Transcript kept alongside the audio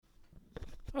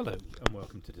Hello, and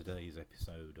welcome to today's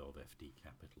episode of FD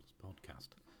Capital's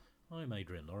podcast. I'm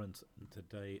Adrian Lawrence, and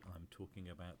today I'm talking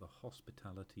about the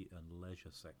hospitality and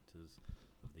leisure sectors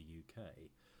of the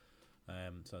UK.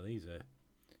 So these are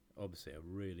obviously a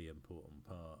really important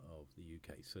part of the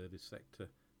UK service sector.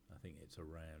 I think it's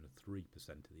around 3%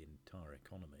 of the entire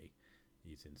economy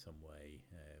is in some way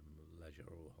leisure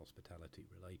or hospitality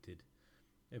related.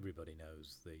 Everybody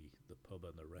knows the pub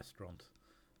and the restaurant.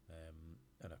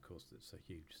 And of course, it's a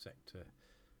huge sector,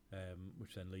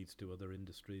 which then leads to other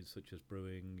industries such as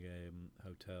brewing,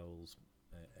 hotels,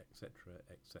 etc.,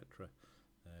 etc.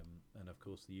 And of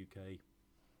course, the UK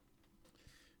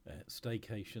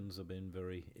staycations have been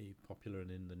very popular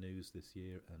and in the news this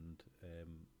year. And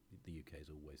the UK has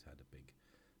always had a big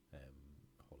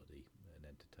holiday and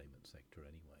entertainment sector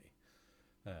anyway.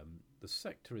 The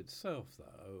sector itself,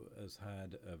 though, has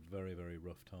had a very, very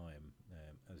rough time.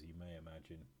 As you may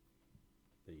imagine,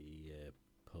 the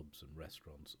pubs and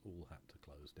restaurants all had to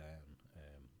close down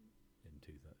in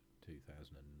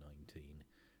 2019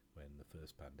 when the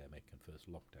first pandemic and first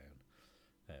lockdown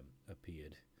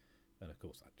appeared. And of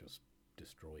course, that just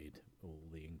destroyed all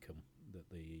the income that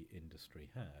the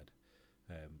industry had.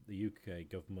 The UK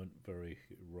government very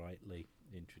rightly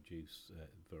introduced a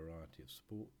variety of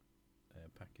support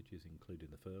packages,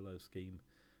 including the furlough scheme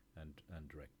and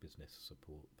direct business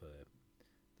support for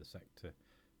the sector,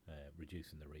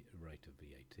 reducing the rate of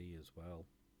VAT as well.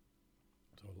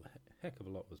 So a heck of a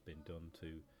lot has been done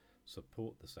to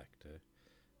support the sector,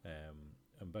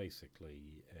 and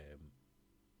basically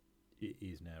it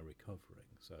is now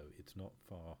recovering. So it's not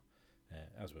far,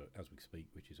 as we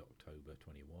speak, which is October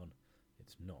 21.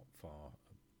 It's not far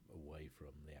away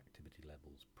from the activity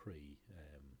levels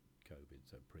pre-COVID,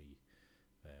 so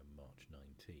pre-March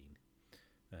 19.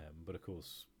 But of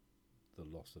course, the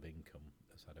loss of income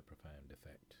has had a profound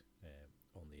effect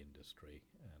on the industry,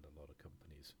 and a lot of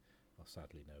companies are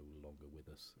sadly no longer with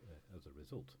us as a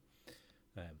result.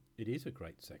 It is a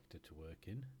great sector to work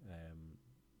in.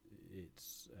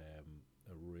 It's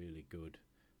a really good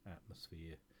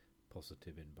atmosphere,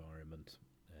 positive environment,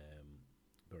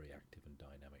 very active and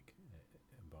dynamic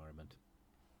environment.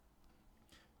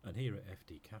 And here at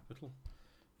FD Capital,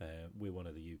 we're one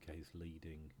of the UK's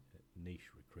leading niche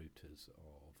recruiters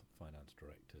of finance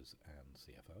directors and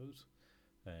CFOs.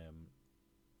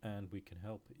 And we can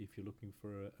help if you're looking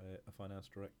for a finance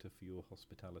director for your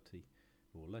hospitality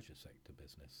or leisure sector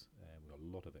business. We've got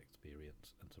a lot of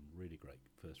experience and some really great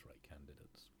first-rate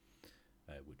candidates,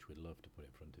 which we'd love to put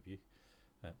in front of you.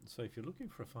 So if you're looking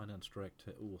for a finance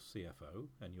director or CFO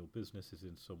and your business is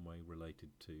in some way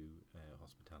related to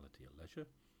hospitality or leisure,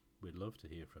 we'd love to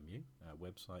hear from you. Our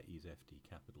website is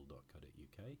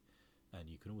fdcapital.co.uk, and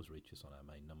you can always reach us on our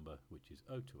main number, which is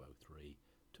 0203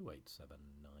 287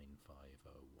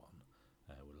 9501.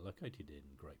 We're located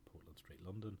in Great Portland Street,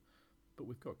 London, but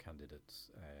we've got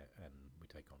candidates and we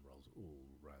take on roles all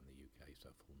around the UK, so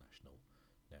full national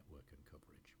network and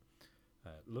coverage.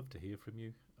 Love to hear from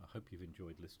you. I hope you've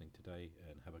enjoyed listening today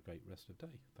and have a great rest of the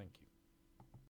day. Thank you.